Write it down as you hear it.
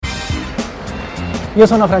Io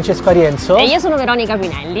sono Francesco Arienzo. E io sono Veronica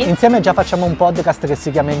Pinelli. Insieme già facciamo un podcast che si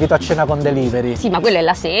chiama Invito a cena con delivery. Sì, ma quello è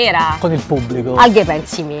la sera. Con il pubblico. Alghe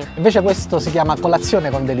pensi me. Invece questo si chiama Colazione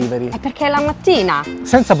con delivery. È perché è la mattina.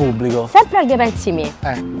 Senza pubblico. Sempre alghe pensi me.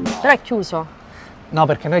 Però è chiuso. No,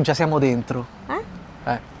 perché noi già siamo dentro.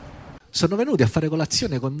 Eh? Sono venuti a fare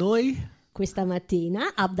colazione con noi. Questa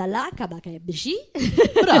mattina Abdallah Kabakebbji.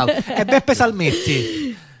 Bravo, è Beppe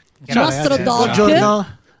Salmetti. Il nostro doc.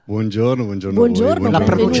 Buongiorno. Buongiorno. L'ha benvenuti.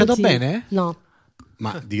 pronunciato bene? No.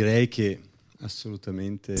 Ma direi che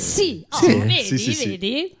assolutamente Sì, vedi, sì.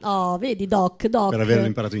 vedi? Oh, vedi, doc. Per averlo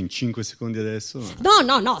imparato in 5 secondi adesso.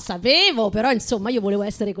 No, sapevo, però insomma io volevo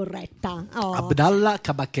essere corretta. Oh. Abdallah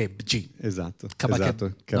Kabakebbji. Esatto.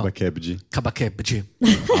 Kabakebbji.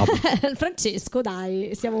 Francesco,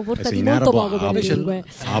 dai, siamo portati in molto arabo, poco per le lingue.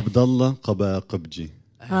 Abdallah Kabakebbji.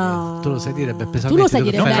 Tu lo sai dire, Beppe Salmetti? Tu lo sai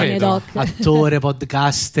dire Non bene, credo. doc. Attore,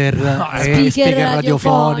 podcaster, Speaker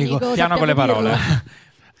radiofonico. Piano con le parole.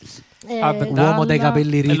 Uomo dai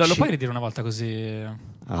capelli ricci. Lo puoi ridire una volta così?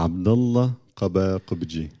 Abdallah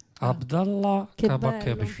Kabakebbji. Abdallah Che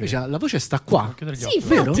Kabakebbji. Cioè, la voce sta qua. Chiudere gli Sì, occhi.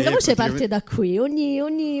 infatti, la voce praticamente- parte da qui.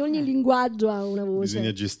 Ogni linguaggio ha una voce.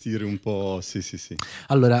 Bisogna gestire un po'. Sì.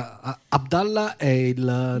 Allora, Abdallah è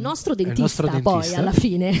Il nostro è il dentista, nostro poi dentista. alla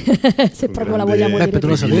fine, se proprio la grande vogliamo Beppe, tu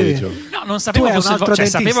lo dire. sapevi? privilegio. No, non sapevo Tu hai fosse un altro cioè,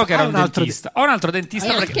 dentista. sapevo che era Hai un un altro dentista. Ho un altro dentista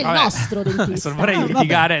È perché anche il nostro dentista. non vorrei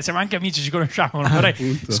litigare, siamo anche amici, ci conosciamo, non vorrei.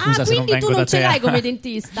 Scusa se non quindi vengo tu da non ce te. l'hai come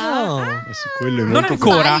dentista? No. Ah, Ma su quello è Non molto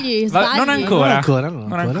ancora. Sbagli. Non ancora.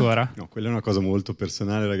 Non ancora. No, quella è una cosa molto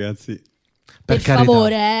personale, ragazzi. per carità.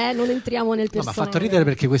 favore, non entriamo nel No, ma ha personale. fatto ridere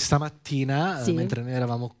perché questa mattina, Sì. mentre noi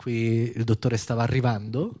eravamo qui, il dottore stava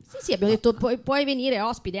arrivando. Sì, abbiamo detto puoi venire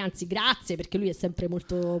ospite, anzi grazie, perché lui è sempre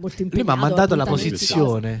molto impegnato. Lui mi ha mandato la appuntamenti,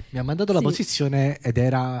 posizione. Mi ha mandato la Sì. posizione ed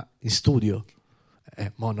era in studio.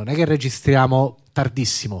 Mo non è che registriamo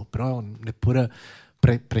tardissimo, però neppure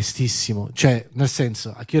prestissimo. Cioè, nel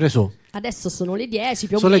senso, a che ore sono? cose. Adesso sono le 10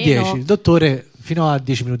 più o Sono le meno. 10. Il dottore fino a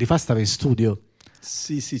 10 minuti fa stava in studio.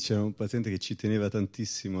 Sì, c'era un paziente che ci teneva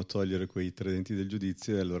tantissimo a togliere quei 3 denti del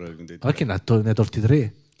giudizio e allora gli ho detto... Perché ne ha tolti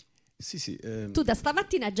 3? Sì. Tu da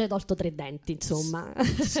stamattina hai già tolto 3 denti, insomma.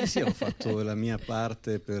 Sì, ho fatto la mia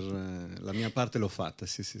parte la mia parte l'ho fatta,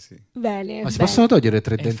 sì. Bene. Ma si bene. possono togliere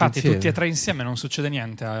 3 E denti infatti insieme? tutti e tre insieme non succede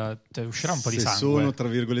niente, uscirà un po' di Se sangue. sono tra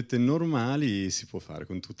virgolette normali si può fare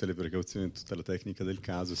con tutte le precauzioni, tutta la tecnica del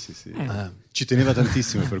caso, sì. Ci teneva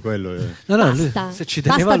tantissimo per quello. No, Basta. lui, se ci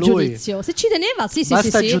teneva Basta lui. giudizio. Se ci teneva, sì.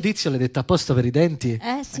 Basta il giudizio, l'hai detto apposta per i denti.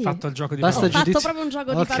 Sì. Hai fatto il gioco di Basta Ho parole. fatto giudizio. proprio un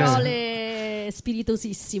gioco Ok. di parole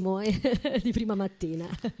spiritosissimo di prima mattina.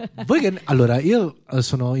 Allora, io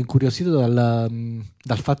sono incuriosito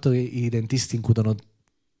dal fatto che i dentisti incutono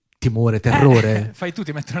timore, terrore. Fai tu,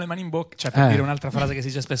 ti mettono le mani in bocca, cioè per dire un'altra frase che si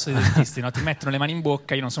dice spesso ai dentisti, no? Ti mettono le mani in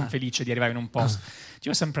bocca, io non sono felice di arrivare in un posto.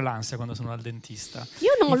 Io ho sempre l'ansia quando sono dal dentista. Io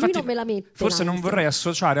no, lui Infatti, non me la mette. Forse non l'ansia. vorrei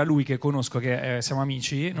associare a lui che conosco, che siamo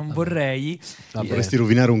amici, non vorrei... Vorresti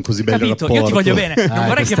rovinare un così bello Capito? rapporto. Io ti voglio bene, non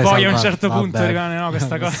vorrei che stai poi a un salvando. certo punto Vabbè. rimane no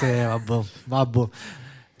questa cosa. Sì, vabbè.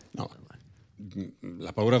 No,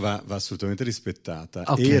 la paura va assolutamente rispettata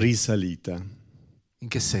Ok. e risalita. In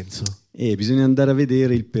che senso? E bisogna andare a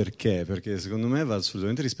vedere il perché secondo me va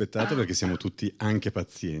assolutamente rispettato perché siamo tutti anche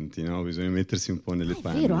pazienti, no? Bisogna mettersi un po' nelle È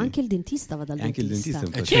panni. vero, anche il dentista va dal E anche il dentista.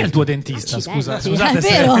 dentista è un Chi è il tuo dentista? Accidenti, Scusate è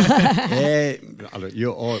se... vero. Allora,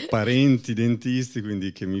 io ho parenti dentisti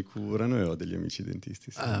quindi che mi curano e ho degli amici dentisti.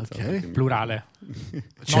 Ah, senz'altro, ok. che mi- Plurale.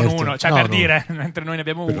 Certo. Non uno, cioè No, per no. dire, mentre noi ne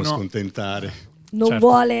abbiamo per non uno. scontentare. Non Certo.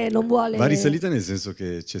 vuole. Va risalita nel senso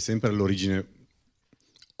che c'è sempre all'origine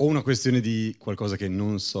o una questione di qualcosa che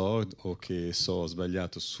non so o che so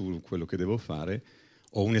sbagliato su quello che devo fare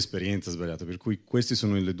o un'esperienza sbagliata, per cui queste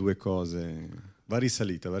sono le due cose. Va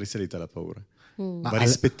risalita la paura. Va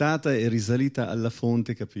rispettata e risalita alla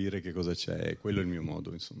fonte, capire che cosa c'è. Quello è il mio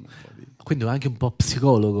modo, insomma. Un po' di... Quindi anche un po'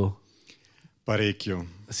 psicologo. Parecchio.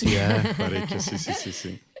 Sì, Parecchio,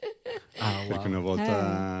 sì. Ah, Perché wow. una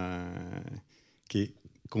volta che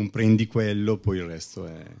comprendi quello, poi il resto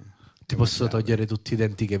è... Ti posso togliere tutti i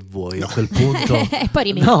denti che vuoi a quel punto. E poi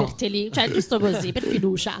rimetterteli, cioè giusto così, per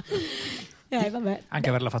fiducia. Vabbè.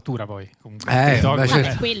 Anche per la fattura poi. Comunque, Beh, ti tolgo-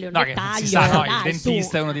 certo. Quello è un No, che dettaglio, si sa, no, dai, il dentista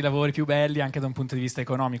su. è uno dei lavori più belli anche da un punto di vista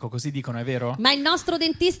economico, così dicono, è vero? Ma il nostro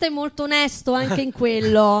dentista è molto onesto anche in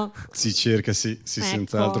quello. Si cerca, sì, Ecco.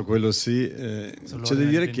 senz'altro, quello sì. Sono C'è da l'ordine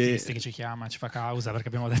dire dei che dentisti che ci chiama, ci fa causa perché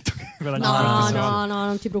abbiamo detto che guadagniamo tanti soldi. No,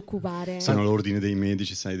 non ti preoccupare. sono l'ordine dei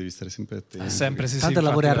medici, sai, devi stare sempre attento. Sempre sì, Tanto sì,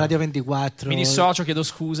 lavori a infatti, Radio 24. Mi dissocio, chiedo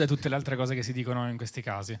scusa e tutte le altre cose che si dicono in questi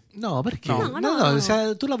casi. No, perché? No. No.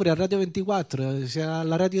 Se tu lavori a Radio 24 24, sia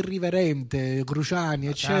la radio irriverente, Cruciani,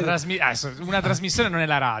 eccetera. Una trasmissione non è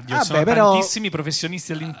la radio, Ah, sono beh, però- tantissimi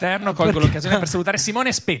professionisti all'interno. Colgo l'occasione per salutare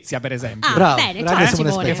Simone Spezia, per esempio. Bravo, bene, grande ciao,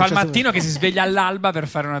 Simone. Che fa il Spezia, mattino, che si sveglia all'alba per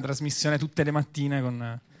fare una trasmissione tutte le mattine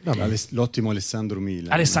con L'ottimo Alessandro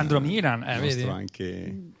Milan. Alessandro Milan, nostro vedi?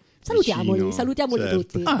 anche Salutiamoli vicino, certo.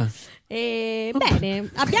 tutti. Bene,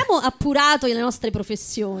 abbiamo appurato le nostre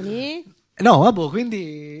professioni. No, vabbè,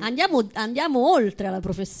 quindi... Andiamo oltre alla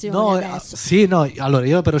professione No, adesso. sì, no, allora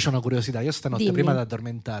io però ho una curiosità. Io stanotte, Dimmi. prima di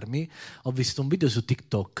addormentarmi, ho visto un video su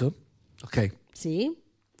TikTok, ok? Sì.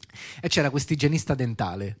 E c'era questo igienista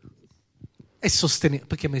dentale. E sosteneva,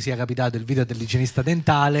 perché mi sia capitato il video dell'igienista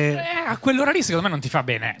dentale. A quell'ora lì secondo me non ti fa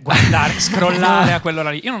bene guardare, scrollare a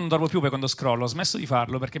quell'ora lì. Io non dormo più poi quando scrollo, ho smesso di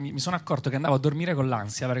farlo perché mi sono accorto che andavo a dormire con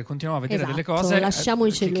l'ansia perché continuavo a vedere delle cose lasciamo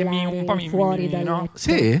i che cellulari fuori dal no? letto.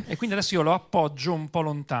 Sì? E quindi adesso io lo appoggio un po'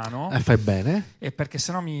 lontano Fai bene. e perché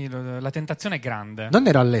sennò la tentazione è grande. Non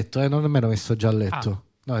ero a letto, non mi ero messo già a letto.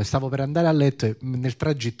 No, stavo per andare a letto e nel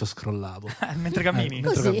tragitto scrollavo. Mentre cammini.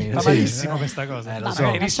 Così. cammino, Fa sì. malissimo questa cosa. Lo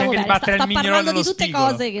so. Rischi anche di battere il sta mignolo parlando nello di tutte spigolo.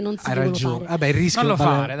 cose che non si Hai devono ragione. fare. Vabbè, il rischio Non lo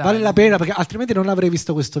vale, fare, dai. vale la pena perché altrimenti non avrei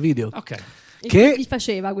visto questo video. Ok. Che- Chi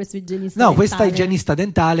faceva questo igienista No, questa dentale? igienista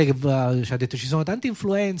dentale che ci ha detto ci sono tanti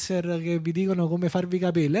influencer che vi dicono come farvi i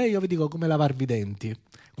capelli e io vi dico come lavarvi i denti.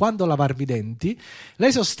 Quando lavarvi i denti,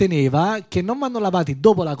 lei sosteneva che non vanno lavati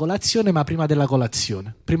dopo la colazione ma prima della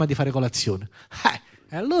colazione, prima di fare colazione.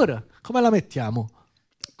 E allora, come la mettiamo?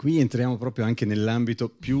 Qui entriamo proprio anche nell'ambito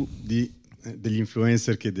più degli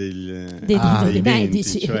influencer che dei dei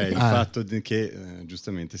medici. cioè il fatto che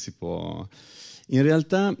giustamente si può... In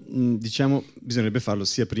realtà, diciamo, bisognerebbe farlo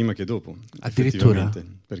sia prima che dopo. Addirittura? effettivamente.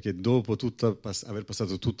 Perché dopo aver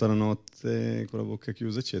passato tutta la notte con la bocca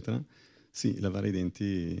chiusa, eccetera, sì, lavare i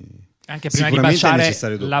denti... Anche prima di sicuramente è baciare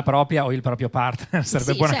necessario dopo. la propria o il proprio partner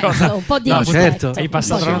sarebbe Sì, buona certo, cosa. un po' di No, rispetto. certo. Hai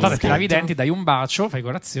passato la Un po' di notte, ti lavi i rispetto. denti, dai un bacio, fai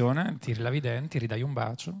colazione, ti rilavi i denti, ridai un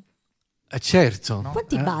bacio. Certo. No?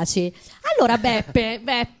 Quanti baci? Allora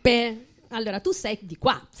Beppe, allora tu sei di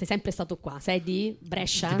qua, sei sempre stato qua, sei di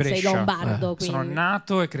Brescia, Di Brescia. sei lombardo, quindi... Sono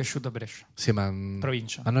nato e cresciuto a Brescia, Sì, ma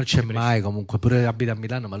provincia. non c'è di Brescia. mai comunque, pure abita a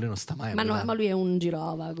Milano, ma lui non sta mai a Ma, Milano. ma lui è un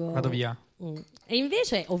girovago. Vado via. E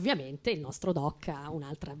invece ovviamente il nostro Doc ha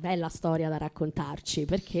un'altra bella storia da raccontarci,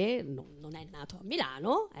 perché non è nato a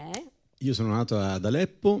Milano, Io sono nato ad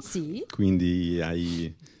Aleppo, sì, quindi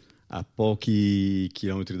a pochi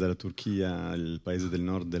chilometri dalla Turchia, il paese del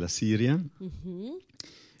nord della Siria.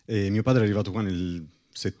 E mio padre è arrivato qua nel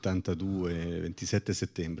 72, 27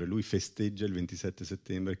 settembre. Lui festeggia il 27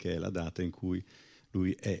 settembre, che è la data in cui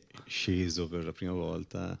lui è sceso per la prima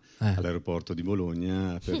volta all'aeroporto di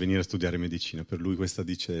Bologna per venire a studiare medicina. Per lui questa,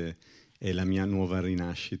 dice, è la mia nuova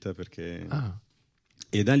rinascita, perché...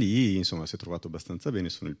 E da lì, insomma, si è trovato abbastanza bene.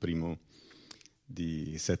 Sono il primo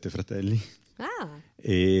di 7 fratelli.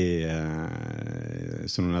 E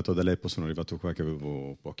sono nato ad Aleppo, sono arrivato qua che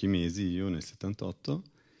avevo pochi mesi, io nel 78.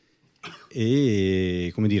 E,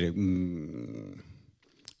 come dire...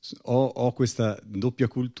 Ho questa doppia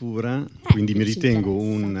cultura, quindi mi ci ritengo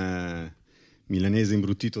interessa. un milanese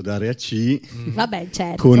imbruttito d'area C, vabbè,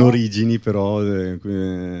 certo. con origini però di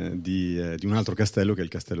un altro castello, che è il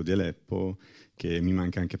castello di Aleppo, che mi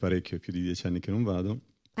manca anche parecchio, è più di 10 anni che non vado.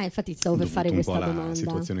 Infatti stavo per fare dovuto questa un po' alla domanda.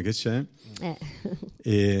 situazione che c'è.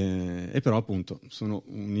 E però appunto sono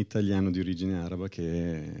un italiano di origine araba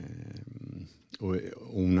o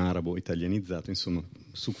un arabo italianizzato, insomma,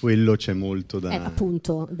 su quello c'è molto da...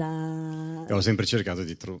 appunto, Ho sempre cercato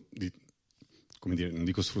di come dire, non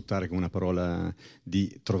dico sfruttare come una parola,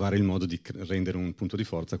 di trovare il modo di rendere un punto di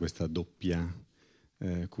forza questa doppia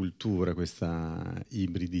cultura, questa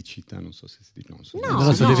ibridicità, non so se si dice. Non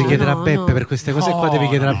lo so, devi chiedere a Beppe, per queste cose qua devi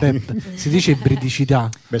chiedere a Beppe. Si dice ibridicità.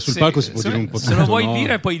 Beh, sul palco si può dire un po' se tutto, lo vuoi no?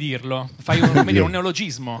 dire puoi dirlo, fai un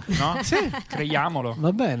neologismo, no? Sì. Creiamolo.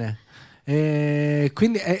 Va bene.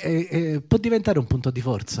 Quindi può diventare un punto di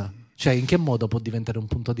forza. Cioè, in che modo può diventare un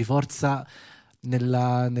punto di forza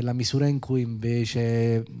nella misura in cui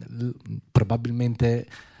invece probabilmente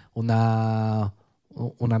una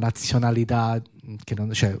nazionalità che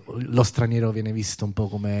non, cioè, lo straniero viene visto un po'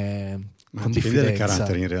 come Ma con dipende dal diffidenza.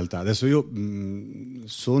 carattere, in realtà. Adesso io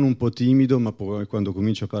sono un po' timido, ma poi quando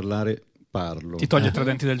comincio a parlare parlo. Ti toglie tra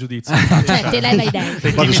denti del giudizio. cioè te leva i denti.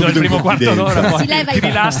 Sei Vado timido il subito in primo quarto d'ora, confidenza. poi Si leva ti i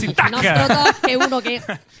rilassi, denti. tac! Il nostro Doc è uno che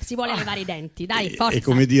si vuole levare i denti. Dai, forza. E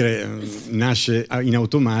come dire, nasce in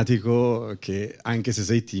automatico che anche se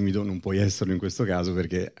sei timido non puoi esserlo in questo caso,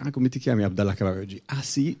 perché come ti chiami? Abdallah Kabakebbji. Ah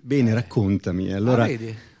sì? Bene, raccontami. E allora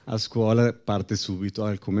vedi? a scuola parte subito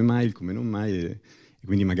il come mai, il come non mai, e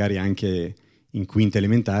quindi magari anche in quinta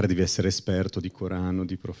elementare devi essere esperto di Corano,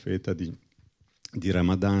 di profeta, di di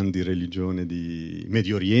Ramadan, di religione, di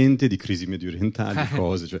Medio Oriente, di crisi medio orientali,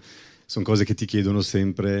 cose, cioè sono cose che ti chiedono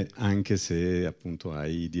sempre, anche se appunto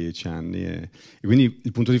hai 10 anni. E quindi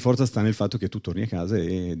il punto di forza sta nel fatto che tu torni a casa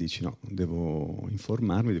e dici no, devo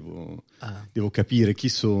informarmi, devo capire chi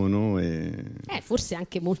sono. Forse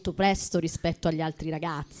anche molto presto rispetto agli altri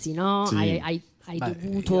ragazzi, no? Sì. Hai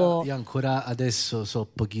dovuto... Io ancora adesso so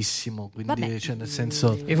pochissimo, quindi cioè, nel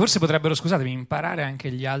senso... E forse potrebbero, scusatemi, imparare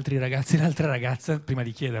anche gli altri ragazzi e le altre ragazze prima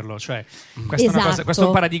di chiederlo. Cioè, questa è una cosa, questo è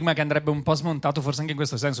un paradigma che andrebbe un po' smontato, forse anche in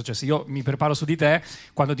questo senso. Cioè, se io mi preparo su di te,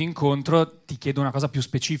 quando ti incontro ti chiedo una cosa più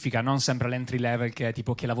specifica, non sempre l'entry level che è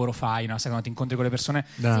tipo che lavoro fai, no? Sai, quando ti incontri con le persone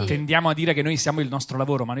tendiamo a dire che noi siamo il nostro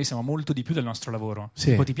lavoro, ma noi siamo molto di più del nostro lavoro. Sì.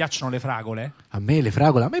 Tipo, ti piacciono le fragole? A me le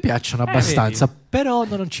fragole, a me piacciono abbastanza, però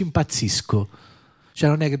non ci impazzisco. Cioè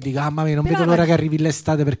non è che dico, mamma mia, non vedo l'ora che arrivi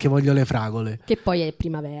l'estate perché voglio le fragole. Che poi è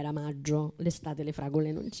primavera, maggio, l'estate le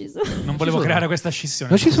fragole non ci sono. Non volevo creare questa scissione.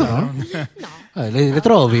 Non ci sono? No. Le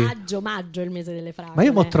trovi? Maggio è il mese delle fragole. Ma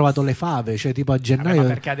io ho trovato le fave, cioè tipo a gennaio. Ma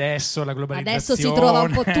perché adesso la globalizzazione... Adesso si trova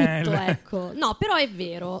un po' tutto, ecco. No, però è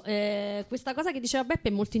vero, questa cosa che diceva Beppe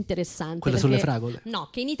è molto interessante. Quella perché, sulle fragole? No,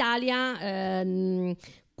 che in Italia...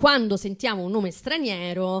 quando sentiamo un nome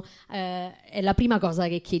straniero è la prima cosa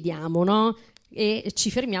che chiediamo, no? E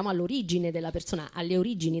ci fermiamo all'origine della persona, alle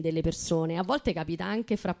origini delle persone. A volte capita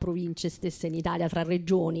anche fra province stesse in Italia, fra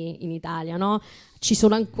regioni in Italia, no? Ci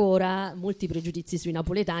sono ancora molti pregiudizi sui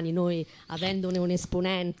napoletani, noi avendone un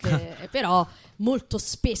esponente, però molto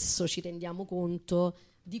spesso ci rendiamo conto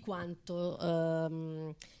di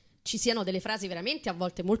quanto ci siano delle frasi veramente a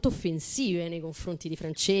volte molto offensive nei confronti di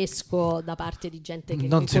Francesco da parte di gente che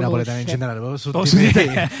non sui napoletani in conosce. generale, proprio su di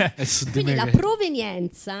te. Quindi la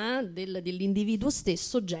provenienza dell'individuo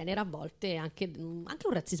stesso genera a volte anche un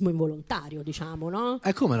razzismo involontario, diciamo, no?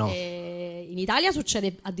 Come no? In Italia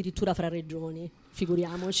succede addirittura fra regioni,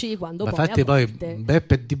 figuriamoci quando Ma poi infatti a poi volte...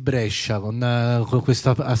 Beppe è di Brescia con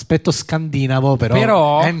questo aspetto scandinavo,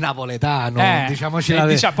 però è napoletano, diciamoci la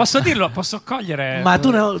verità. Posso dirlo, posso cogliere. Ma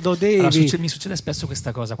tu lo devi. Allora, mi succede spesso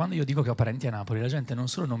questa cosa. Quando io dico che ho parenti a Napoli, la gente non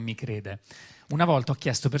solo non mi crede. Una volta ho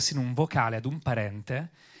chiesto persino un vocale ad un parente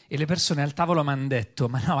e le persone al tavolo mi hanno detto: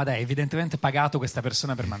 ma no, dai, evidentemente pagato questa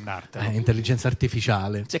persona per mandartelo. Intelligenza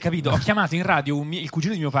artificiale. Cioè, capito? Ho chiamato in radio il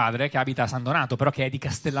cugino di mio padre che abita a San Donato, però che è di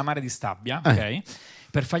Castellammare di Stabia, ok?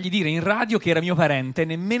 Per fargli dire in radio che era mio parente,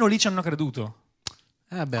 nemmeno lì ci hanno creduto.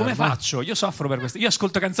 Come faccio? Io soffro per questo. Io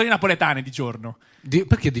ascolto canzoni napoletane di giorno.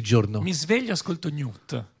 Perché di giorno? Mi sveglio e ascolto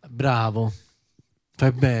Newt. Bravo.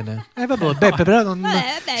 Fai bene. Vabbè, Beppe, però non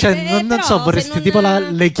però so, vorresti non... tipo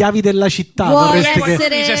le chiavi della città. Vuoi vorresti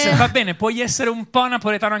essere... va bene, puoi essere un po'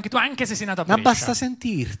 napoletano anche tu, anche se sei nato a Brescia. Ma basta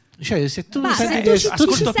sentirti. Cioè, se tu senti che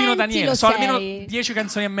ascolto Pino senti, Daniele, so almeno 10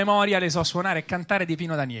 canzoni a memoria, le so suonare e cantare di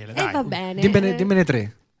Pino Daniele. Dai. va bene. Dimmene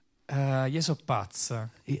 3. Io so pazza.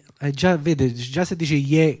 Già se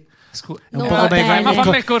dici è un po' ma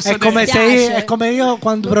fammi il corso è come io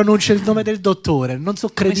quando pronuncio il nome del dottore, non so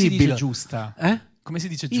credibile. Come si dice giusta? Come si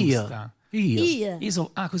dice giusta? Io.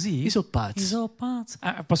 Così? Io so pazzo.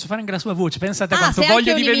 Posso fare anche la sua voce. Pensate quanto sei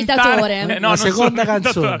voglio anche un diventare. imitatore. La seconda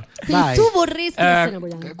canzone. Quindi tu vorresti essere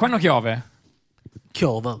napoletano. Quando piove?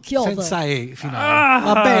 Chiova. Senza E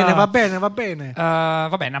finale. Va bene.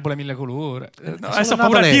 Vabbè, Napoli a mille colori. Adesso ho Napoli.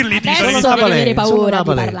 paura a dirli. Adesso devi avere paura di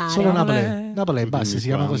parlare. Solo Napoli, basta, si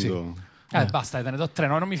chiama così. Basta, te ne do 3,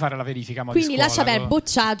 non mi fare la verifica. Quindi lascia per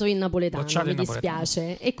bocciato in napoletano, mi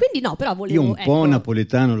dispiace. E quindi no, però volevo... Io un po'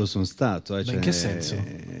 napoletano lo sono stato. In che senso?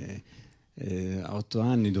 A 8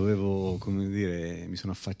 anni mi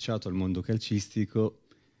sono affacciato al mondo calcistico.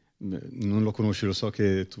 Non lo conosci, lo so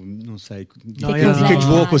che tu non sai di che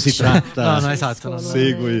gioco si tratta. No, esatto.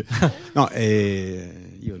 Segui. No,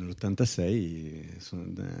 io nell'86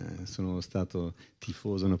 sono stato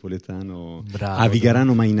tifoso napoletano. Bravo, a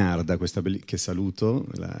Vigarano Mainarda, che saluto,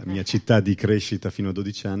 la mia città di crescita fino a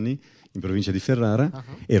 12 anni, in provincia di Ferrara.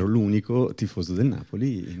 Ero l'unico tifoso del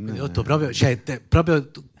Napoli.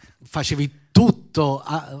 Proprio facevi tutto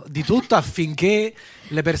di tutto affinché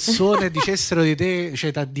le persone dicessero di te,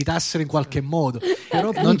 cioè ti additassero in qualche modo.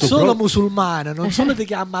 Non solo musulmane, non solo ti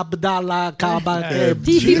chiama Abdallah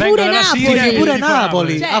Kabakebbji, pure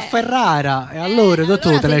Napoli, a Ferrara. E allora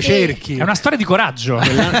tu te le cerchi. È una storia di coraggio.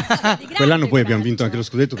 Quell'anno poi abbiamo vinto anche lo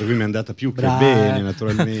scudetto, per cui mi è andata più che bene,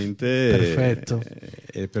 naturalmente. Perfetto.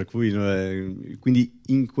 E per cui quindi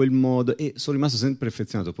in quel modo, e sono rimasto sempre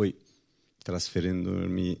affezionato. Poi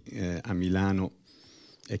trasferendomi a Milano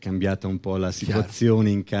è cambiata un po' la situazione.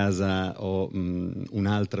 In casa ho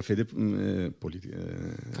un'altra fede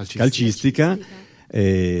calcistica,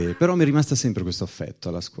 però mi è rimasta sempre questo affetto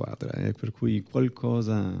alla squadra, per cui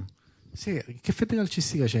qualcosa Sì, che fetta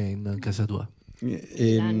calcistica c'è in casa tua?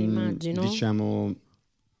 Milan, immagino. Diciamo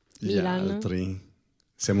gli altri.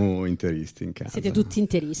 Siamo interisti in casa. Siete tutti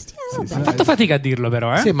interisti. Sì. Ho fatto fatica a dirlo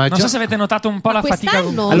però, Sì, ma non so se avete notato un po' la fatica.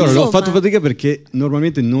 Allora, l'ho fatto fatica perché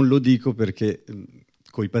normalmente non lo dico perché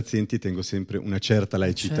con i pazienti tengo sempre una certa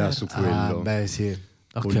laicità su quello. Beh, sì.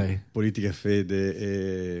 Ok. Politica e fede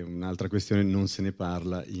e un'altra questione non se ne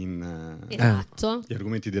parla in Esatto. gli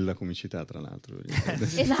argomenti della comicità, tra l'altro.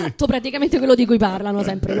 Esatto, praticamente quello di cui parlano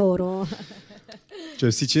sempre loro.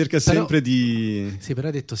 Cioè si cerca sempre di... Sì, però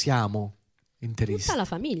hai detto siamo interisti. Tutta la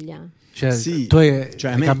famiglia. Cioè, sì, tu hai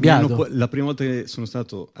a me cambiato. la prima volta che sono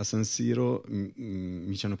stato a San Siro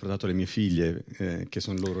mi ci hanno portato le mie figlie, che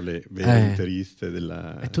sono loro le vere interiste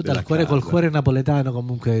della E tu della dal cuore, casa. col cuore napoletano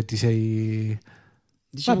comunque ti sei...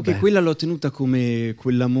 Diciamo Vabbè. che quella l'ho tenuta come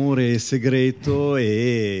quell'amore segreto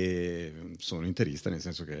e sono interista, nel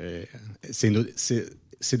senso che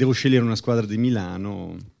se devo scegliere una squadra di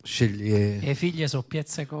Milano... Scegli... E figlie so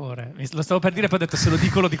piezze core. Lo stavo per dire, poi ho detto se lo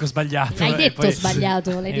dico sbagliato. L'hai detto poi...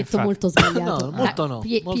 sbagliato, l'hai detto infatti. molto sbagliato. No, molto no.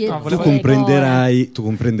 Tu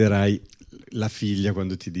comprenderai la figlia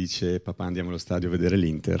quando ti dice papà andiamo allo stadio a vedere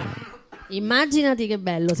l'Inter. Immaginati che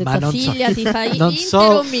bello se Ma tua figlia ti fa non Inter so-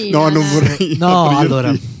 o Milan. No, non vorrei... No, aprirti.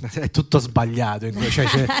 allora è tutto sbagliato. Cioè,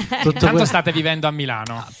 tutto Intanto state vivendo a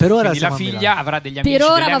Milano. Per ora Quindi la siamo a figlia Milano. avrà degli amici. Per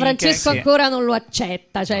ora, delle ma amiche Francesco che- ancora non lo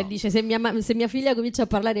accetta. Cioè, dice: se mia figlia comincia a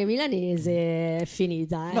parlare milanese, è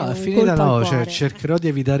finita. No, è un finita, colpo al no. Cioè, cuore. cercherò di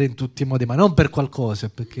evitare in tutti i modi, ma non per qualcosa,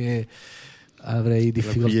 perché avrei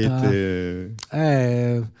difficoltà.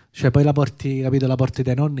 Cioè, poi la porti, capito? La porti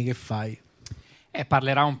dai nonni, che fai?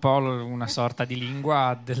 parlerà un po' una sorta di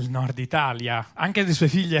lingua del nord Italia, anche delle sue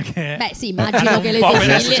figlie che... Beh, sì, immagino che le tue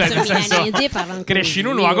figlie sono milanesi e parlano cresci in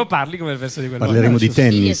un così. luogo, parli come il verso di quello. Parleremo di figlie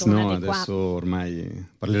tennis, sono no? nate qua. Adesso ormai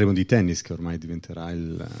parleremo di tennis, che ormai diventerà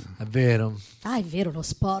il... È vero. Ah, è vero, lo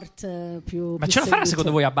sport più Ma più ce la farà seguito.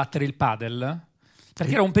 secondo voi a battere il padel?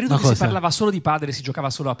 Perché era un periodo Ma che si cosa? parlava solo di padel e si giocava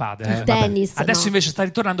solo a padel. Il tennis, Adesso no. invece sta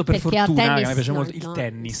ritornando per Perché a fortuna, tennis, che mi piace no, molto il no.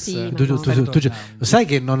 tennis. Sì, ma Tu- no. tu- tu- tu- sai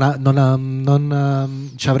che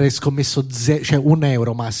non ci avrei scommesso cioè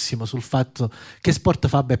 €1 massimo sul fatto che sport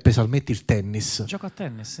fa Beppe Salmetti? Il tennis. Gioco a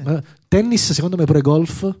tennis, sì. Tennis, secondo me pure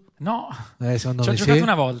golf. No, Secondo ci ho me giocato sì.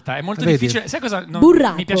 una volta. È molto Vedi? difficile. Sai cosa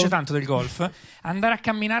Burraco. mi piace tanto del golf? Andare a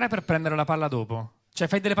camminare per prendere la palla dopo. Cioè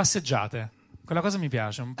fai delle passeggiate. Quella cosa mi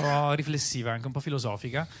piace, un po' riflessiva, anche un po'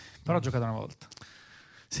 filosofica. Però ho giocato una volta.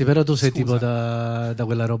 Sì, però tu sei Scusa. tipo da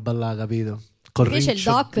quella roba là, capito? Col Invece il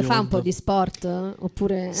riccio doc fa un biondo. po' di sport?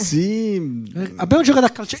 Oppure... Sì, Abbiamo giocato a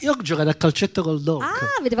calcetto. Io ho giocato a calcetto col doc.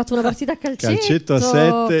 Ah, avete fatto una partita a calcetto? calcetto a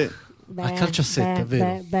 7... Beh, A calcio a sette, è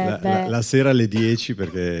vero. La sera alle 10,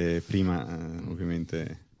 perché prima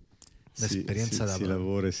ovviamente L'esperienza da- si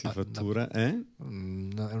lavora e si fattura.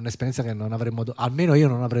 No, è un'esperienza che non avremmo almeno io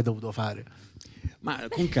non avrei dovuto fare. Ma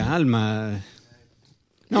con calma.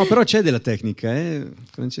 No, però c'è della tecnica,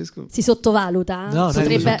 Francesco? Si sottovaluta? No, non è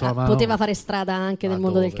che sottovaluta. Poteva fare strada anche Ma nel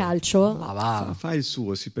mondo del dove? calcio? Ma va. Fa il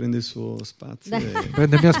suo, si prende il suo spazio.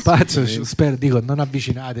 Prende il mio spazio, spero, dico, non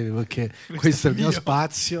avvicinatevi perché questo è il mio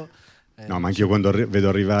spazio. No, ma anche io quando vedo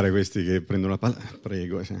arrivare questi che prendono la palla,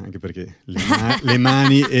 prego, anche perché le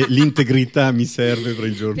mani e l'integrità mi serve per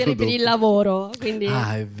il giorno Per dopo. il lavoro, quindi...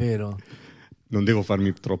 Ah, è vero. Non devo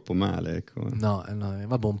farmi troppo male, ecco. No,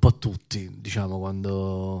 vabbè, un po' tutti, diciamo,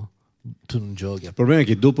 quando tu non giochi. Il problema è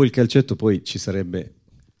che dopo il calcetto poi ci sarebbe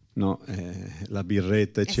la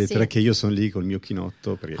birretta, eccetera, sì. che io sono lì col mio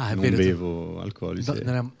chinotto perché Ah, è non vero, bevo alcolici.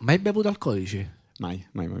 Non hai mai bevuto alcolici? Mai.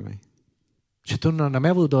 Cioè, tu non hai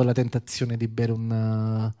mai avuto la tentazione di bere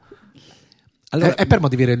un... Allora, è per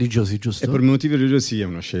motivi religiosi, giusto? è per motivi religiosi, sì, è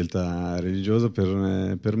una scelta religiosa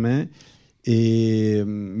per me. E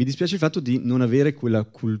mi dispiace il fatto di non avere quella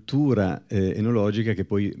cultura enologica che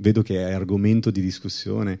poi vedo che è argomento di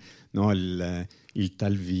discussione, no? Il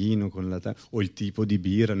tal vino con o il tipo di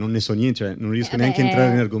birra, non ne so niente, cioè non riesco neanche a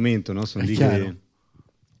entrare in argomento, no? Sono È lì chiaro. che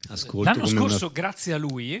ascolto L'anno come scorso, grazie a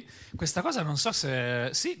lui, questa cosa non so se...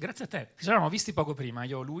 Sì, grazie a te. Ci eravamo visti poco prima,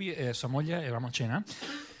 io, lui e sua moglie eravamo a cena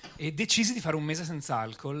e decisi di fare un mese senza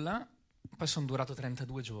alcol. Poi sono durato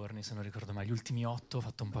 32 giorni, se non ricordo mai. Gli ultimi 8 ho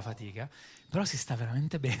fatto un po' fatica. Però si sta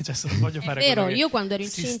veramente bene. Cioè, se non voglio È fare vero, quello che- io quando ero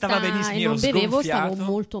si incinta stava benissimo, e ero non bevevo stavo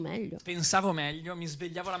sgonfiato, molto meglio. pensavo meglio, mi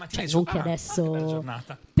svegliavo la mattina Cioè, e non che dicevo, adesso... che bella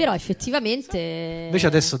giornata. Però effettivamente Invece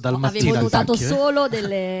adesso dal mattino avevo al notato tacchio, solo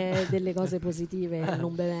delle cose positive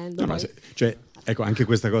non bevendo. No, ma poi. cioè, ecco, anche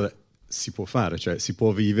questa cosa, si può fare, cioè si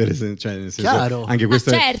può vivere, cioè nel senso, Chiaro. anche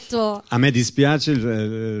questo certo. a me dispiace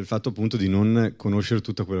il fatto appunto di non conoscere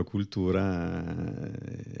tutta quella cultura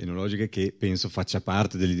enologica che penso faccia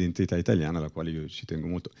parte dell'identità italiana, alla quale io ci tengo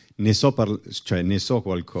molto. Ne so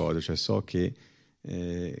qualcosa, cioè so che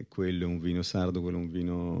quello è un vino sardo, quello è un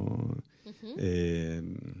vino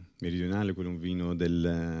meridionale, quello è un vino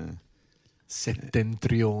del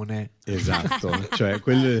settentrione. Esatto, cioè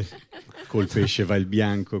quelle col pesce va il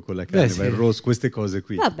bianco, con la carne va il rosso, queste cose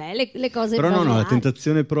qui. Vabbè, le cose però no, la basilari.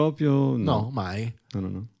 tentazione proprio No, mai.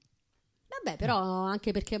 No. Vabbè, però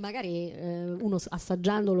anche perché magari uno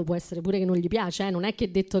assaggiandolo può essere pure che non gli piace, non è che è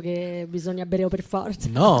detto che bisogna bere per forza.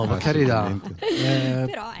 No, per carità.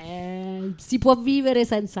 Però si può vivere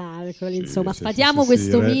senza alcol, insomma, sì, sfatiamo sì,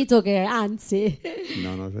 questo sì, mito che anzi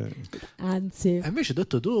E invece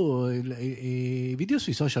detto tu, i video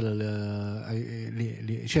sui social,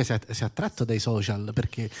 cioè sei attratto dai social,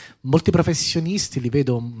 perché molti professionisti li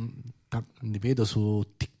vedo su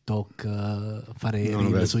TikTok, fare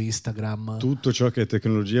reel su Instagram. Tutto ciò che è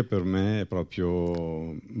tecnologia per me è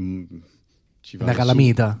proprio ci va una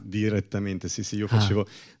calamita direttamente. Sì, io facevo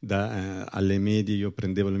alle medie, io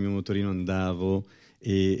prendevo il mio motorino, andavo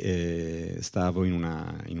e stavo in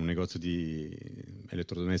un negozio di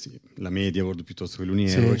elettrodomestici, la Mediaworld piuttosto che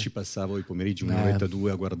l'Uniero, e ci passavo i pomeriggi un'oretta,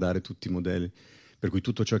 due a guardare tutti i modelli, per cui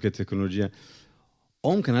tutto ciò che è tecnologia.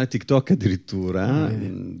 Ho un canale TikTok addirittura,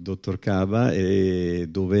 Dottor Kaba,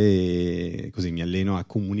 dove così mi alleno a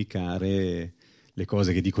comunicare le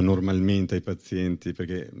cose che dico normalmente ai pazienti,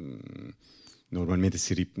 perché normalmente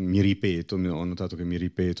mi ripeto, ho notato che mi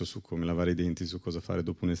ripeto su come lavare i denti, su cosa fare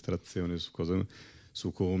dopo un'estrazione,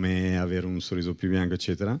 su come avere un sorriso più bianco,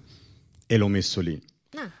 eccetera, e l'ho messo lì.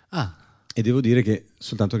 E devo dire che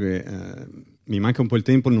soltanto che mi manca un po' il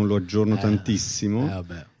tempo, non lo aggiorno tantissimo.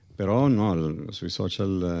 Vabbè. Però no, sui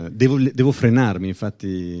social devo frenarmi,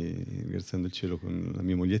 infatti ringraziando il cielo con la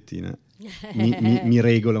mia mogliettina mi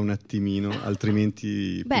regola un attimino,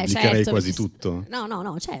 altrimenti pubblicherei quasi tutto.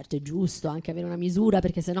 No, certo, è giusto anche avere una misura,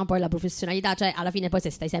 perché sennò poi la professionalità, cioè alla fine poi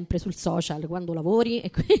se stai sempre sul social quando lavori,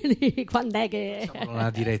 e quindi quando è che facciamo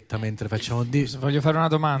una diretta mentre facciamo voglio fare una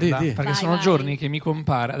domanda, perché sono vai. giorni che mi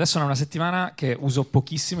compare, adesso è una settimana che uso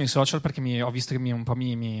pochissimo i social perché ho visto che un po'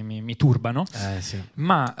 mi turbano,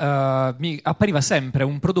 ma mi appariva sempre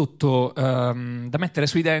un prodotto da mettere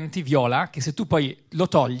sui denti viola, che se tu poi lo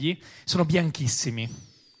togli sono bianchissimi.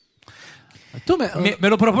 Me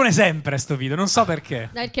lo propone sempre sto video, non so perché.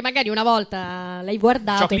 Perché magari una volta l'hai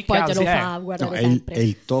guardato e poi te lo fa guardare sempre. È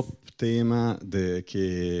il top tema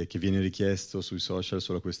che viene richiesto sui social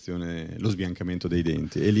sulla questione lo sbiancamento dei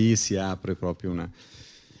denti, e lì si apre proprio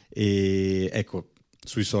e ecco,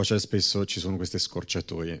 sui social spesso ci sono queste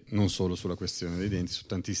scorciatoie, non solo sulla questione dei denti, su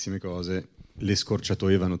tantissime cose. Le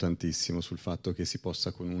scorciatoie vanno tantissimo sul fatto che si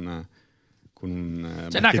possa con una che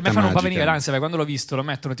a me fanno un po' venire l'ansia, perché quando l'ho visto lo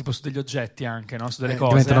mettono tipo su degli oggetti anche, no? Su delle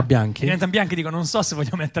cose diventano bianchi, dico non so se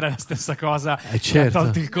voglio mettere la stessa cosa che ha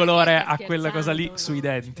tolto il colore a quella cosa lì sui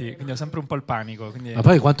denti, quindi ho sempre un po' il panico, quindi... Ma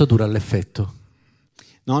poi quanto dura l'effetto?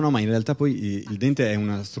 No, ma in realtà poi il dente è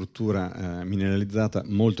una struttura mineralizzata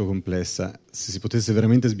molto complessa. Se si potesse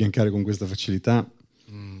veramente sbiancare con questa facilità,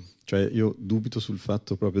 cioè io dubito sul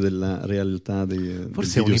fatto proprio della realtà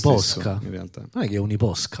forse è un'iposca, in realtà. Non è che è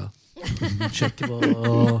un'iposca, c'è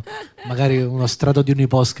tipo magari uno strato di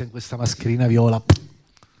un'iposca in questa mascherina viola.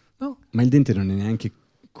 No? Ma il dente non è neanche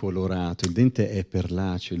colorato, il dente è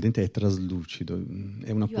perlaceo, il dente è traslucido,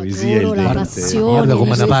 è una poesia il dente. Guarda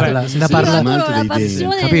come ne parla dei denti.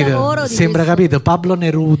 Capito? Sembra, capito, Pablo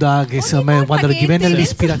Neruda che quando gli venne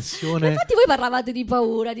l'ispirazione. Infatti voi parlavate di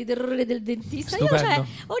paura, di terrore del dentista. Stupendo. Io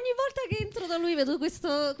ogni volta che entro da lui vedo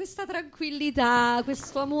questa tranquillità,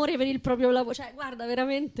 questo amore per il proprio lavoro, cioè guarda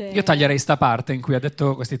veramente. Io taglierei sta parte in cui ha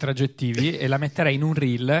detto questi tre aggettivi e la metterei in un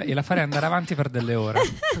reel e la farei andare avanti per delle ore.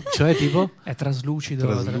 Cioè tipo? È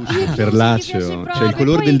traslucido, perlaceo, cioè il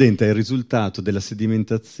colore del dente è il risultato della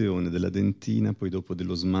sedimentazione della dentina, poi dopo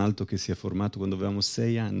dello smalto che si è formato quando avevamo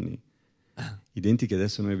 6 anni. I denti che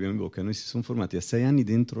adesso noi abbiamo in bocca, noi si sono formati a 6 anni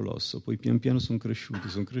dentro l'osso, poi pian piano sono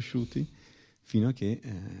cresciuti fino a che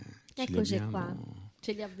eccoci qua,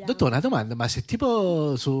 ce li abbiamo. Dottore, una domanda, ma se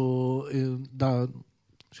tipo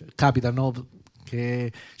capita, no,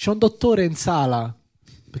 che c'è un dottore in sala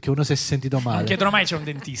perché uno si è sentito male. Non chiedono mai c'è un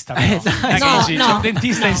dentista. C'è un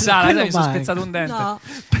dentista in sala, mi sono spezzato un dente. No.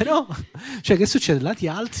 Però, cioè, che succede? La ti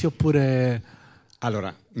alzi oppure...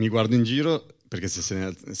 Allora, mi guardo in giro, perché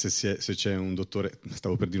se c'è un dottore,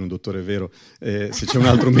 stavo per dire un dottore vero, se c'è un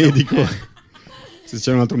altro medico, se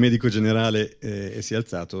c'è un altro medico generale e si è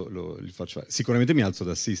alzato, gli faccio fare. Sicuramente mi alzo ad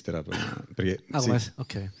assistere, perché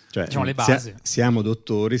ok. cioè, Diciamo le basi. Siamo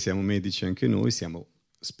dottori, siamo medici anche noi, siamo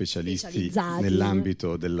specialisti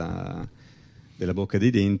nell'ambito della bocca e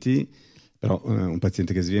dei denti, però un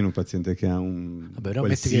paziente che sviene, un paziente che ha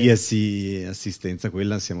qualsiasi assistenza,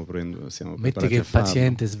 quella siamo metti che il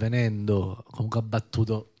paziente svenendo comunque ha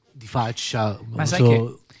battuto di faccia, ma sai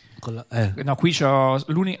che no, qui c'ho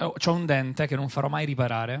un dente che non farò mai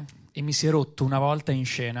riparare e mi si è rotto una volta in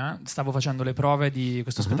scena. Stavo facendo le prove di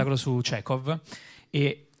questo spettacolo su Chekhov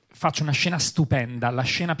e faccio una scena stupenda, la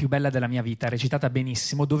scena più bella della mia vita, recitata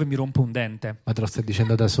benissimo, dove mi rompo un dente. Ma te lo stai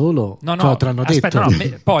dicendo da solo? No, te l'hanno aspetta,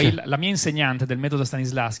 detto? Poi la mia insegnante del metodo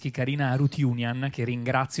Stanislavski, Karina Rutiunian, che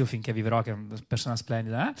ringrazio finché vivrò, che è una persona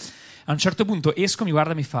splendida, a un certo punto esco, mi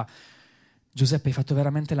guarda e mi fa: Giuseppe, hai fatto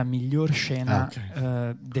veramente la miglior scena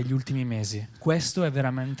degli ultimi mesi. Questo è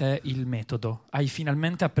veramente il metodo. Hai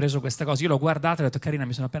finalmente appreso questa cosa. Io l'ho guardata e ho detto: Carina,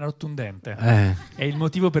 mi sono appena rotto un dente. E il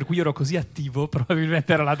motivo per cui io ero così attivo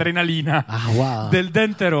probabilmente era l'adrenalina del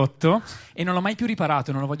dente rotto, e non l'ho mai più riparato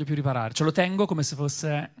e non lo voglio più riparare. Ce lo tengo come se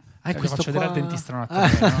fosse... lo faccio vedere al dentista non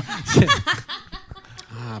no? Sì.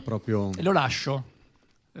 Proprio... E lo lascio.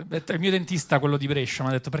 Il mio dentista, quello di Brescia, mi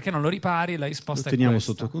ha detto: perché non lo ripari? La risposta lo teniamo è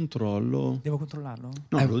questa. sotto controllo. Devo controllarlo?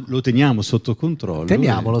 No, lo teniamo sotto controllo.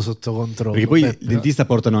 Teniamolo sotto controllo. Perché poi il dentista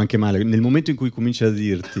portano anche male. Nel momento in cui comincia a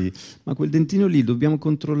dirti: ma quel dentino lì dobbiamo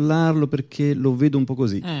controllarlo perché lo vedo un po'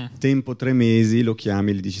 così. Tempo 3 mesi, lo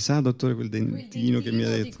chiami e gli dici: sa dottore, quel dentino che mi ha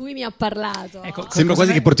detto, di cui mi ha parlato. Ecco, sembra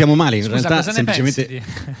quasi che portiamo male. In realtà cosa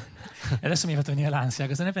semplicemente adesso mi hai fatto venire l'ansia.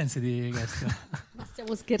 Cosa ne pensi di questo? Ma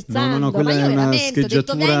stiamo scherzando? No, quella è una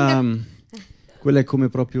scheggiatura. Detto, Quella è come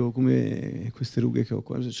queste rughe che ho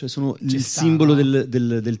qua, cioè sono il simbolo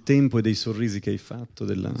del tempo e dei sorrisi che hai fatto.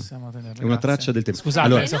 È una traccia del tempo. Scusate,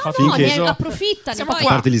 allora, ne approfittano. A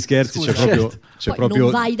parte gli scherzi, c'è proprio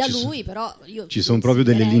non vai da lui, però ci sono proprio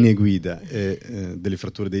delle linee guida, delle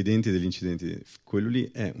fratture dei denti e degli incidenti. Quello lì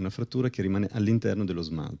è una frattura che rimane all'interno dello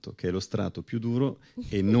smalto, che è lo strato più duro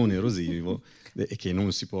e non erosivo e che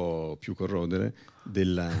non si può più corrodere.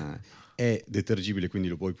 È detergibile, quindi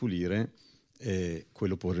lo puoi pulire. E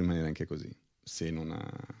quello può rimanere anche così, se non ha...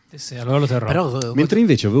 Sì, allora lo terrò. Però, mentre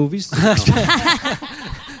invece avevo visto...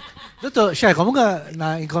 Cioè, comunque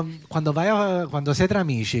quando sei tra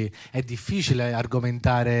amici è difficile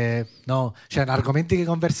argomentare, no? Cioè, argomenti di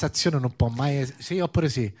conversazione non può mai... Sì oppure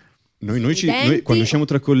sì? Noi quando usciamo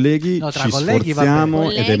tra colleghi ci sforziamo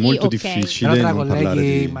ed è molto difficile. Però tra non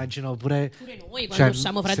colleghi immagino pure noi quando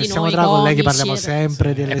usciamo fra di noi, siamo tra colleghi parliamo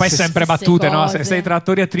sempre delle e poi sempre battute, no? Se sei tra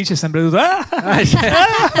attori e attrici è sempre tutto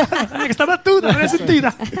questa battuta non l'hai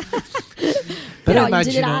sentita. Però in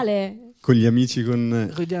generale con gli amici,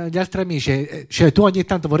 con gli altri amici, cioè tu ogni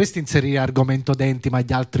tanto vorresti inserire argomento denti, ma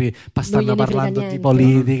gli altri stanno parlando di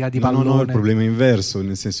politica, di pallone. No, il problema è inverso,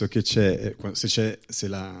 nel senso che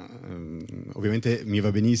ovviamente mi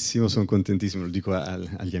va benissimo, sono contentissimo, lo dico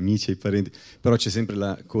agli amici, ai parenti, però c'è sempre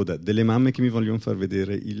la coda delle mamme che mi vogliono far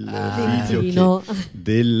vedere il video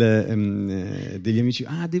degli amici.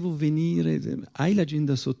 Devo venire, hai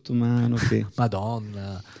l'agenda sotto mano?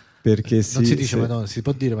 Madonna. Perché non si dice Madonna, si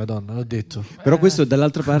può dire Madonna, l'ho detto. Però questo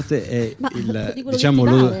dall'altra parte è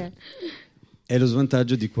è lo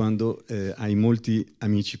svantaggio di quando hai molti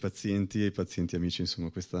amici pazienti e pazienti amici,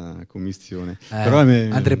 insomma, questa commistione. Però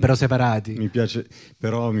andrebbero separati. Mi piace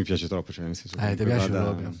troppo, cioè nel senso ti piace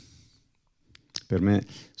proprio. Per me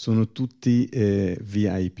sono tutti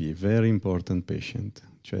VIP, very important patient.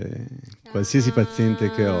 Cioè, qualsiasi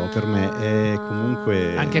paziente che ho per me è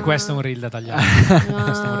comunque... Anche questo è un reel da tagliare.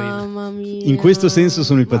 Mamma mia. In questo senso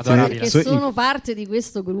sono il paziente... Perché sono parte di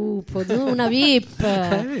questo gruppo, sono una VIP.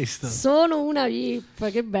 Hai visto? Sono una VIP,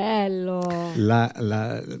 che bello.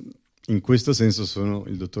 In questo senso sono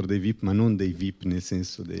il dottore dei VIP, ma non dei VIP nel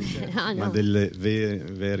senso ma delle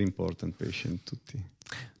very important patient, tutti.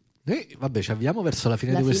 Noi ci avviamo verso la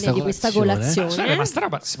fine di questa colazione. Ma sta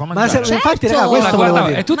roba si può mangiare. Infatti,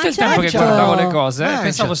 è tutto il tempo che guardavo le cose.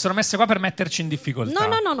 Pensavo fossero messe qua per metterci in difficoltà.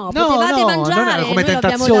 No, potevate mangiare. Come noi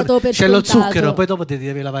l'abbiamo dato per c'è lo scontato. zucchero, poi dopo ti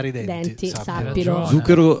devi lavare i denti. Sappilo.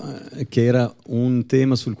 Zucchero, che era un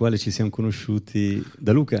tema sul quale ci siamo conosciuti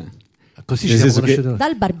da Luca. Così ci siamo conosciuti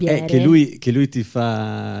dal barbiere. Che lui ti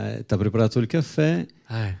ha preparato il caffè,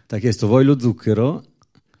 ti ha chiesto vuoi lo zucchero?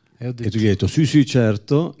 E tu gli hai detto sì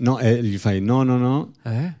certo, no, e gli fai no.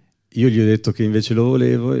 io gli ho detto che invece lo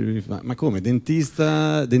volevo e lui mi fa: ma come,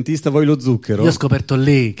 dentista vuoi lo zucchero? Io ho scoperto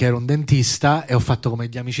lì che era un dentista e ho fatto come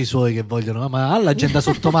gli amici suoi che vogliono, ma ha l'agenda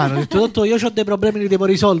sotto mano. Ho detto: dottore, io ho dei problemi, li devo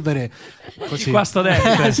risolvere. Così. Qua sto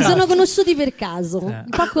dentro. Si sono conosciuti per caso, un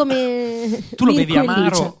po' come tu lo Mirko bevi e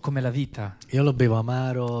amaro Luce. come la vita. Io lo bevo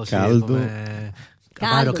amaro, Caldo.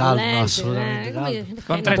 Amaro, caldo, volente, assolutamente caldo.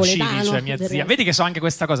 Con 3 C napoletano, dice mia del zia. resto. Vedi che so anche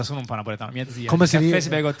questa cosa, sono un po' napoletano. Mia zia. Come il si caffè dice? si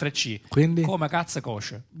beve con 3 C. Quindi? Come cazzo e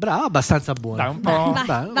kosher. Bravo, abbastanza buono. Dai, un po'.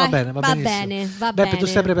 Va bene, va benissimo. va Beppe, tu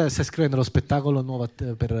bene. stai scrivendo lo spettacolo nuovo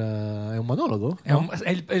è un monologo? È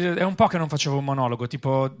un po' che non facevo un monologo,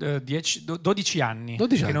 tipo 12 anni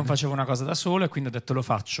 12 che anni. non facevo una cosa da solo, e quindi ho detto lo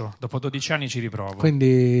faccio. Dopo 12 anni ci riprovo.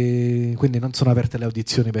 Quindi non sono aperte le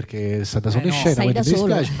audizioni perché è stata solo in no, scena, sei quindi da mi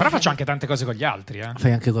solo. dispiace. Però faccio anche tante cose con gli altri.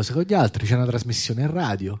 Fai anche cose con gli altri, c'è una trasmissione in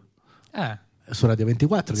radio su Radio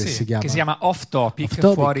 24 Sì, che si chiama Off Topic, Off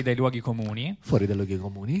Topic. Fuori dai luoghi comuni. Fuori dai luoghi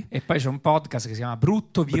comuni. E poi c'è un podcast che si chiama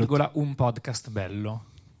Brutto, un podcast bello.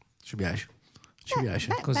 Ci piace.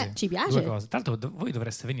 Così. ci piace. Due cose. Tra l'altro voi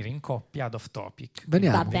dovreste venire in coppia ad Off Topic.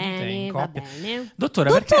 Veniamo. Va Venite bene, in va coppia. bene.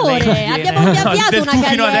 Dottore, perché lei non viene? abbiamo avviato Del una tu fino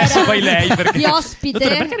carriera adesso, poi lei. Perché... di ospite.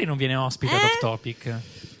 Dottore, perché lei non viene ospite ad Off Topic?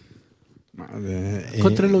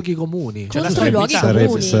 Contro i luoghi comuni. Cioè, Contro i luoghi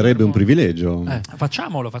comuni. Sarebbe un privilegio.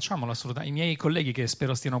 Facciamolo assolutamente. I miei colleghi che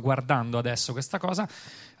spero stiano guardando adesso questa cosa, Che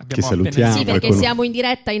abbiamo salutiamo. Sì, perché Ecco. siamo in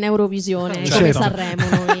diretta in Eurovisione, Certo. come Sanremo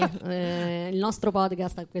noi. Il nostro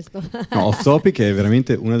podcast a questo. No, Off Topic è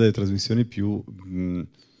veramente una delle trasmissioni più,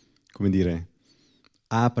 come dire,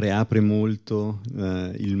 apre molto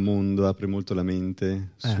il mondo, apre molto la mente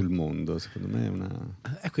sul mondo. Secondo me è una...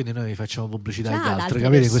 E quindi noi facciamo pubblicità agli ad altri, altre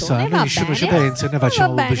capite? persone, va Noi nessuno bene. ci pensa e noi facciamo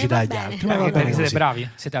Va bene, pubblicità va agli bene. altri. Ma va bene siete così. bravi,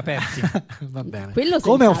 siete aperti. Va bene. Quello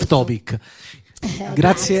Come Off senz'altro. Topic.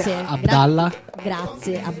 Grazie Abdallah.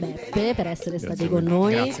 Grazie a Beppe per essere stati a con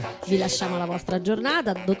voi. noi. Grazie. Vi lasciamo alla vostra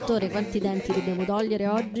giornata. Dottore, quanti denti dobbiamo togliere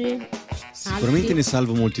oggi? Sicuramente Altri? ne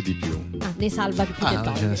salvo molti di più. Ne salva più che non ce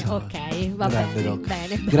ne togliere. salva. Ok, va Grande bene, doc.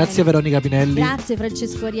 bene. Grazie Veronica Pinelli. Grazie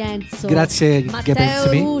Francesco Rienzo. Grazie Matteo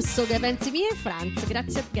Gepensmi. Russo, che pensi mie e Franz.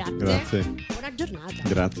 Grazie. Grazie. Buona giornata.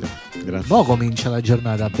 Grazie. Mo comincia la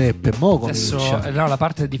giornata, Beppe. Mo comincia. Adesso no, la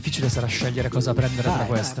parte difficile sarà scegliere cosa prendere tra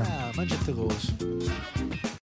queste. Mangiate coso.